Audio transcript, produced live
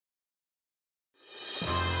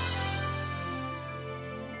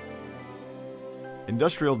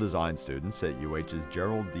Industrial design students at UH's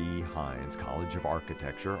Gerald D. Hines College of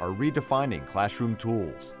Architecture are redefining classroom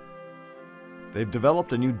tools. They've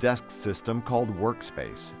developed a new desk system called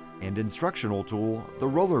Workspace and instructional tool, the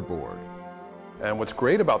Rollerboard. And what's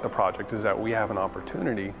great about the project is that we have an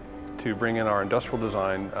opportunity to bring in our industrial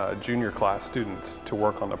design junior class students to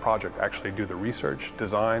work on the project, actually do the research,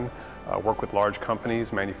 design, work with large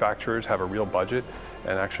companies, manufacturers, have a real budget,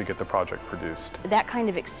 and actually get the project produced. That kind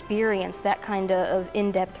of experience, that kind of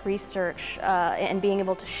in-depth research, and being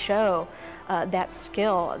able to show that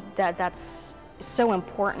skill, that's so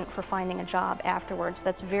important for finding a job afterwards.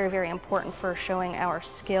 That's very, very important for showing our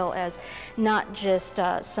skill as not just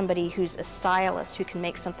somebody who's a stylist who can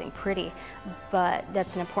make something pretty, but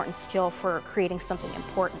that's an important skill for creating something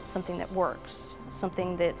important, something that works,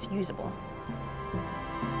 something that's usable.